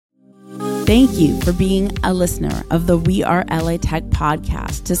Thank you for being a listener of the We Are LA Tech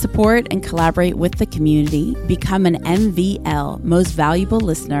podcast. To support and collaborate with the community, become an MVL Most Valuable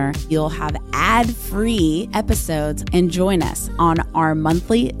Listener. You'll have ad-free episodes and join us on our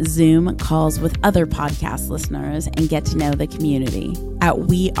monthly Zoom calls with other podcast listeners and get to know the community at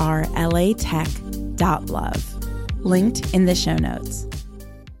WeAreLATech.love. Linked in the show notes.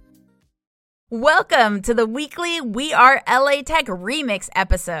 Welcome to the weekly We Are LA Tech remix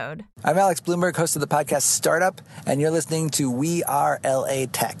episode. I'm Alex Bloomberg, host of the podcast Startup, and you're listening to We Are LA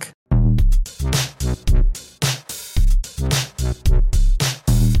Tech.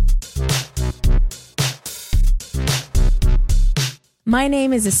 My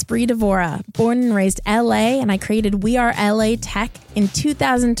name is Esprit Devora, born and raised LA, and I created We Are LA Tech in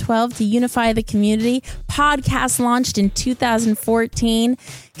 2012 to unify the community. Podcast launched in 2014,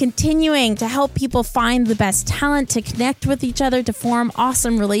 continuing to help people find the best talent, to connect with each other, to form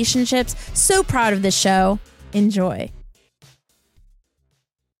awesome relationships. So proud of this show. Enjoy.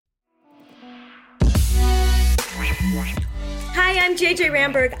 Hi, I'm JJ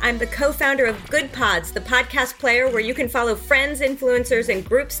Ramberg. I'm the co-founder of Good Pods, the podcast player where you can follow friends, influencers, and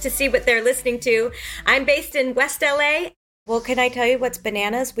groups to see what they're listening to. I'm based in West LA. Well, can I tell you what's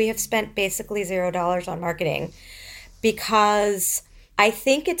bananas? We have spent basically $0 on marketing because I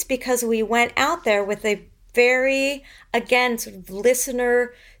think it's because we went out there with a very, again, sort of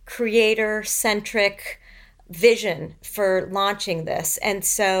listener, creator-centric vision for launching this. And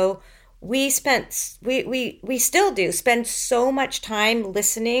so we still do spend so much time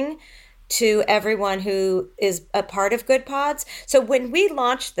listening to everyone who is a part of Good Pods. So when we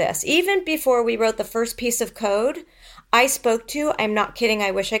launched this, even before we wrote the first piece of code, I spoke to, I'm not kidding, I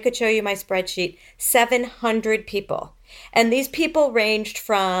wish I could show you my spreadsheet, 700 people. And these people ranged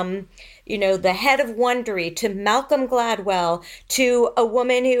from, the head of Wondery to Malcolm Gladwell to a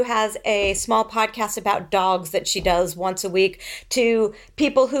woman who has a small podcast about dogs that she does once a week, to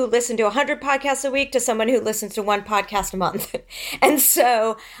people who listen to 100 podcasts a week, to someone who listens to one podcast a month. And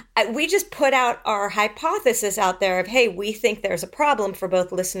so we just put out our hypothesis out there of, hey, we think there's a problem for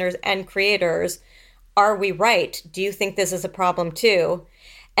both listeners and creators. Are we right? Do you think this is a problem too?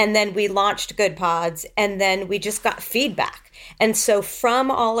 And then we launched Good Pods, and then we just got feedback. And so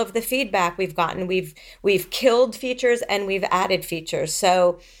from all of the feedback we've gotten, we've killed features and we've added features.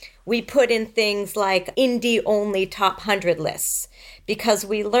 So we put in things like indie-only top 100 lists because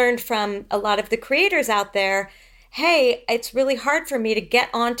we learned from a lot of the creators out there, hey, it's really hard for me to get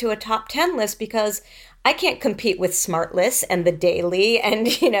onto a top 10 list because I can't compete with Smart Lists and The Daily and,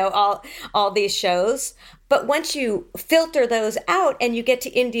 all these shows. But once you filter those out and you get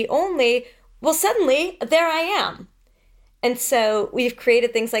to indie only, well, suddenly there I am. And so we've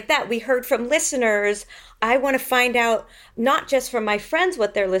created things like that. We heard from listeners, I want to find out not just from my friends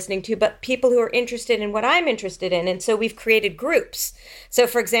what they're listening to, but people who are interested in what I'm interested in. And so we've created groups. So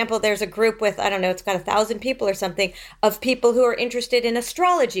for example, there's a group with, it's got 1,000 people or something, of people who are interested in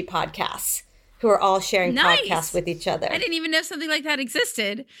astrology podcasts, who are all sharing podcasts with each other. I didn't even know something like that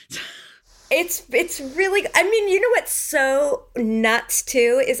existed. It's really, what's so nuts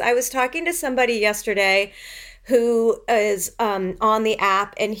too is I was talking to somebody yesterday who is on the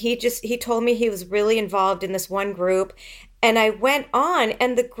app, and he told me he was really involved in this one group. And I went on,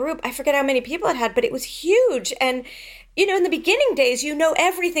 and the group, I forget how many people it had, but it was huge. And in the beginning days,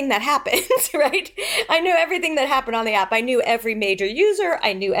 everything that happens, right? I know everything that happened on the app. I knew every major user.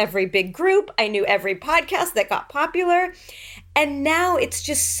 I knew every big group. I knew every podcast that got popular. And now it's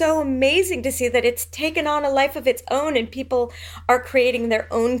just so amazing to see that it's taken on a life of its own, and people are creating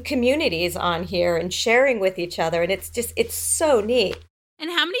their own communities on here and sharing with each other. And it's so neat.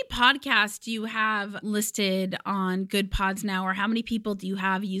 And how many podcasts do you have listed on Good Pods now, or how many people do you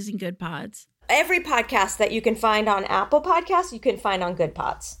have using Good Pods? Every podcast that you can find on Apple Podcasts, you can find on Good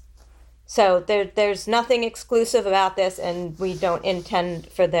Pods. So there's nothing exclusive about this, and we don't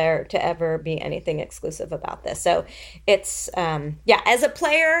intend for there to ever be anything exclusive about this. So it's, as a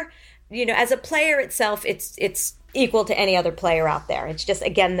player, itself, it's equal to any other player out there. It's just,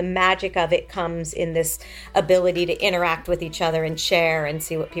 again, the magic of it comes in this ability to interact with each other and share and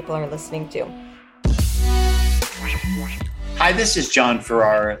see what people are listening to. Hi, this is John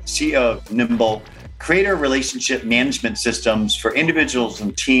Ferrara, CEO of Nimble, creator of relationship management systems for individuals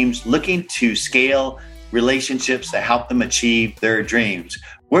and teams looking to scale relationships that help them achieve their dreams.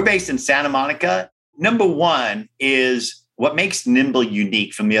 We're based in Santa Monica. Number one is what makes Nimble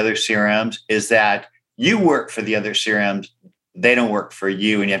unique from the other CRMs is that you work for the other CRMs. They don't work for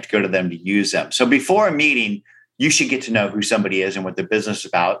you, and you have to go to them to use them. So before a meeting, you should get to know who somebody is and what their business is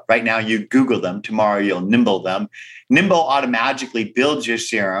about. Right now, you Google them. Tomorrow, you'll Nimble them. Nimble automatically builds your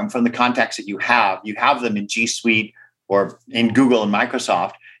CRM from the contacts that you have. You have them in G Suite or in Google and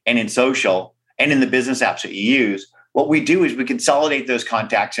Microsoft and in social and in the business apps that you use. What we do is we consolidate those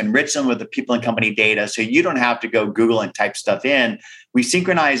contacts, enrich them with the people and company data so you don't have to go Google and type stuff in. We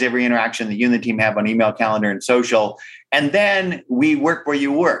synchronize every interaction that you and the team have on email, calendar, and social. And then we work where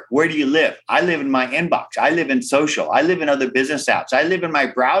you work. Where do you live? I live in my inbox. I live in social. I live in other business apps. I live in my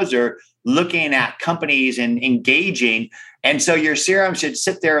browser looking at companies and engaging. And so your CRM should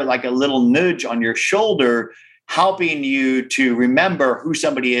sit there like a little nudge on your shoulder, helping you to remember who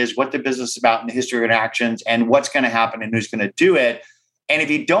somebody is, what their business is about, and the history of interactions, and what's going to happen and who's going to do it. And if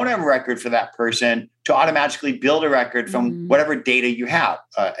you don't have a record for that person, to automatically build a record from whatever data you have,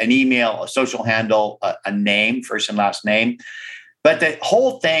 an email, a social handle, a name, first and last name. But the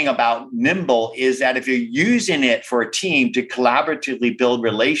whole thing about Nimble is that if you're using it for a team to collaboratively build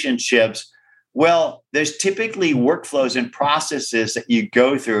relationships, well, there's typically workflows and processes that you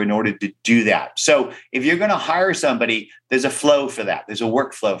go through in order to do that. So if you're going to hire somebody, there's a flow for that. There's a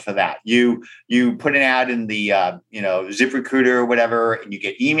workflow for that. You put an ad in the ZipRecruiter or whatever, and you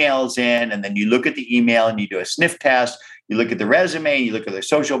get emails in, and then you look at the email and you do a sniff test. You look at the resume, you look at their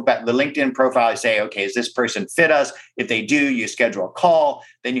social, the LinkedIn profile, you say, okay, does this person fit us? If they do, you schedule a call.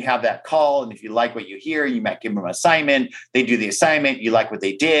 Then you have that call. And if you like what you hear, you might give them an assignment. They do the assignment. You like what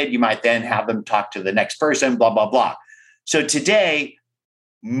they did. You might then have them talk to the next person, blah, blah, blah. So today,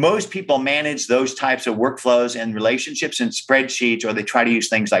 most people manage those types of workflows and relationships in spreadsheets, or they try to use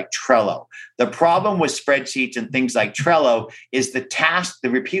things like Trello. The problem with spreadsheets and things like Trello is the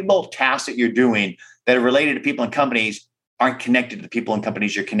repeatable tasks that you're doing that are related to people and companies aren't connected to the people and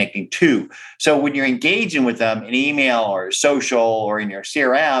companies you're connecting to. So when you're engaging with them in email or social or in your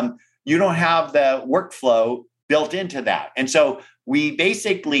CRM, you don't have the workflow built into that. And so we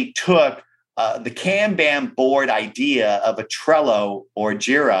basically took the Kanban board idea of a Trello or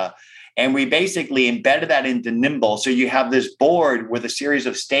Jira, and we basically embedded that into Nimble. So you have this board with a series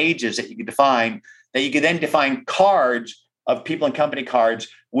of stages that you can define, that you could then define cards of people and company cards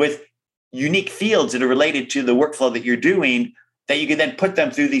with unique fields that are related to the workflow that you're doing, that you can then put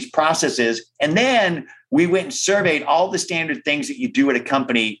them through these processes. And then we went and surveyed all the standard things that you do at a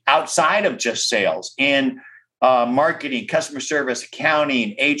company outside of just sales in marketing, customer service, accounting,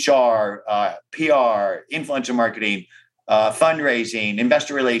 HR, PR, influencer marketing, fundraising,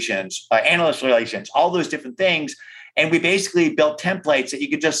 investor relations, analyst relations, all those different things. And we basically built templates that you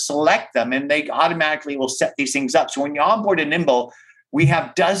could just select them and they automatically will set these things up. So when you onboard a Nimble, we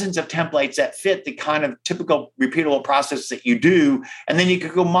have dozens of templates that fit the kind of typical repeatable process that you do. And then you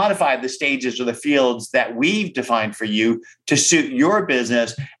could go modify the stages or the fields that we've defined for you to suit your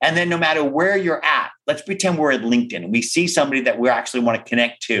business. And then no matter where you're at, let's pretend we're at LinkedIn and we see somebody that we actually want to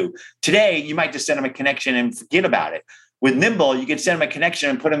connect to. Today, you might just send them a connection and forget about it. With Nimble, you can send them a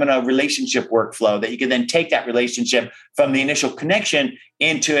connection and put them in a relationship workflow that you can then take that relationship from the initial connection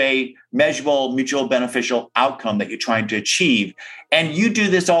into a measurable, mutual beneficial outcome that you're trying to achieve. And you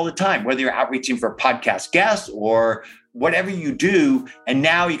do this all the time, whether you're outreaching for podcast guests or whatever you do. And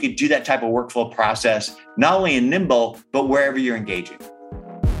now you can do that type of workflow process, not only in Nimble, but wherever you're engaging.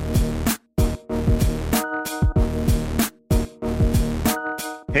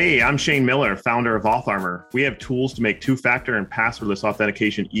 Hey, I'm Shane Miller, founder of AuthArmor. We have tools to make two-factor and passwordless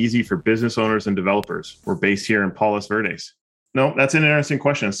authentication easy for business owners and developers. We're based here in Palos Verdes. No, that's an interesting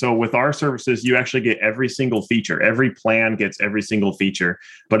question. So with our services, you actually get every single feature. Every plan gets every single feature,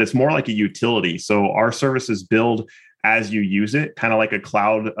 but it's more like a utility. So our services build as you use it, kind of like a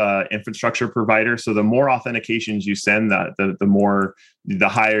cloud infrastructure provider. So the more authentications you send, the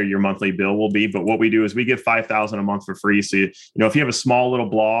higher your monthly bill will be. But what we do is we give $5,000 a month for free. So if you have a small little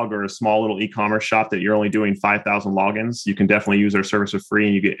blog or a small little e-commerce shop that you're only doing 5,000 logins, you can definitely use our service for free,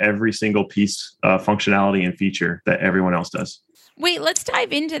 and you get every single piece of functionality and feature that everyone else does. Wait, let's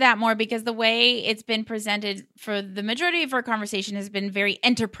dive into that more, because the way it's been presented for the majority of our conversation has been very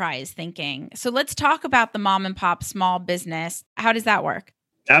enterprise thinking. So let's talk about the mom and pop small business. How does that work?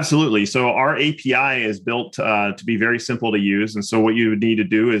 Absolutely. So our API is built to be very simple to use. And so what you would need to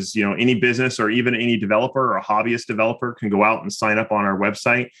do is, any business or even any developer or a hobbyist developer can go out and sign up on our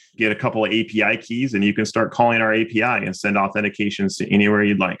website, get a couple of API keys, and you can start calling our API and send authentications to anywhere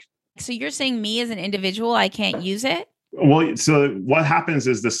you'd like. So you're saying me as an individual, I can't use it? Well, so what happens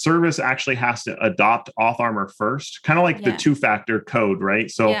is the service actually has to adopt AuthArmor first, kind of like the two-factor code, right?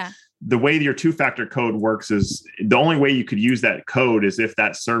 So the way your two-factor code works is the only way you could use that code is if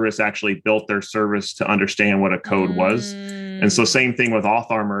that service actually built their service to understand what a code was. And so same thing with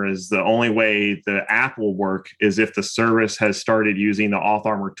AuthArmor is the only way the app will work is if the service has started using the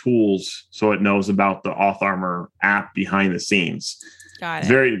AuthArmor tools so it knows about the AuthArmor app behind the scenes. Got it.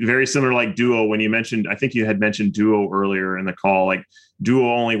 Very, very similar like Duo. When you mentioned, I think you had mentioned Duo earlier in the call, like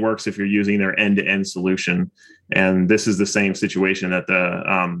Duo only works if you're using their end-to-end solution. And this is the same situation that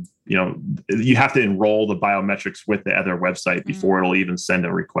you have to enroll the biometrics with the other website before it'll even send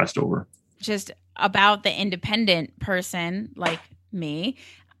a request over. Just about the independent person like me,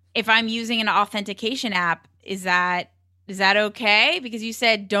 if I'm using an authentication app, is that okay? Because you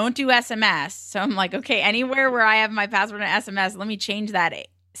said don't do SMS. So I'm like, okay, anywhere where I have my password and SMS, let me change that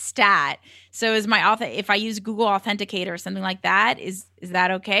stat. So is if I use Google Authenticator or something like that, is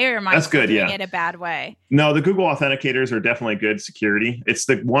that okay? Or am I doing it a bad way? No, the Google Authenticators are definitely good security. It's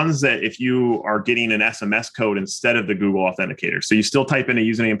the ones that if you are getting an SMS code instead of the Google Authenticator, so you still type in a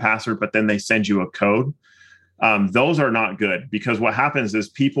username and password, but then they send you a code. Those are not good because what happens is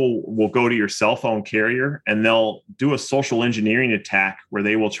people will go to your cell phone carrier and they'll do a social engineering attack where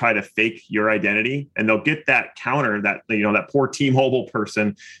they will try to fake your identity and they'll get that counter that poor T-Mobile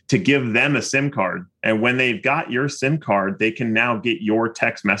person to give them a SIM card. And when they've got your SIM card, they can now get your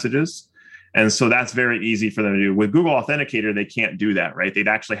text messages. And so that's very easy for them to do. With Google Authenticator, they can't do that, right? They'd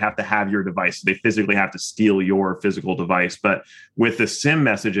actually have to have your device. They physically have to steal your physical device. But with the SIM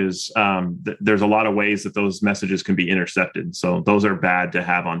messages, there's a lot of ways that those messages can be intercepted. So those are bad to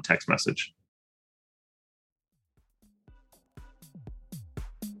have on text message.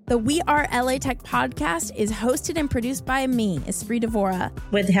 The WeAreLATech podcast is hosted and produced by me, Esprit Devora.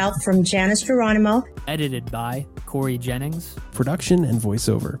 With help from Janice Geronimo. Edited by Corey Jennings. Production and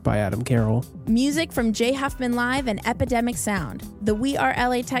voiceover by Adam Carroll. Music from Jay Huffman Live and Epidemic Sound. The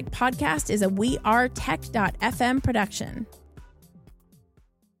WeAreLATech podcast is a WeAreTech.fm production.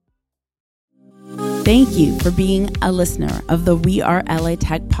 Thank you for being a listener of the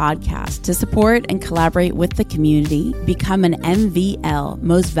WeAreLATech podcast. To support and collaborate with the community, become an MVL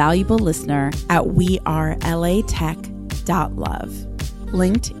Most Valuable Listener at WeAreLATech.love.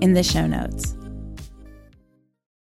 Linked in the show notes.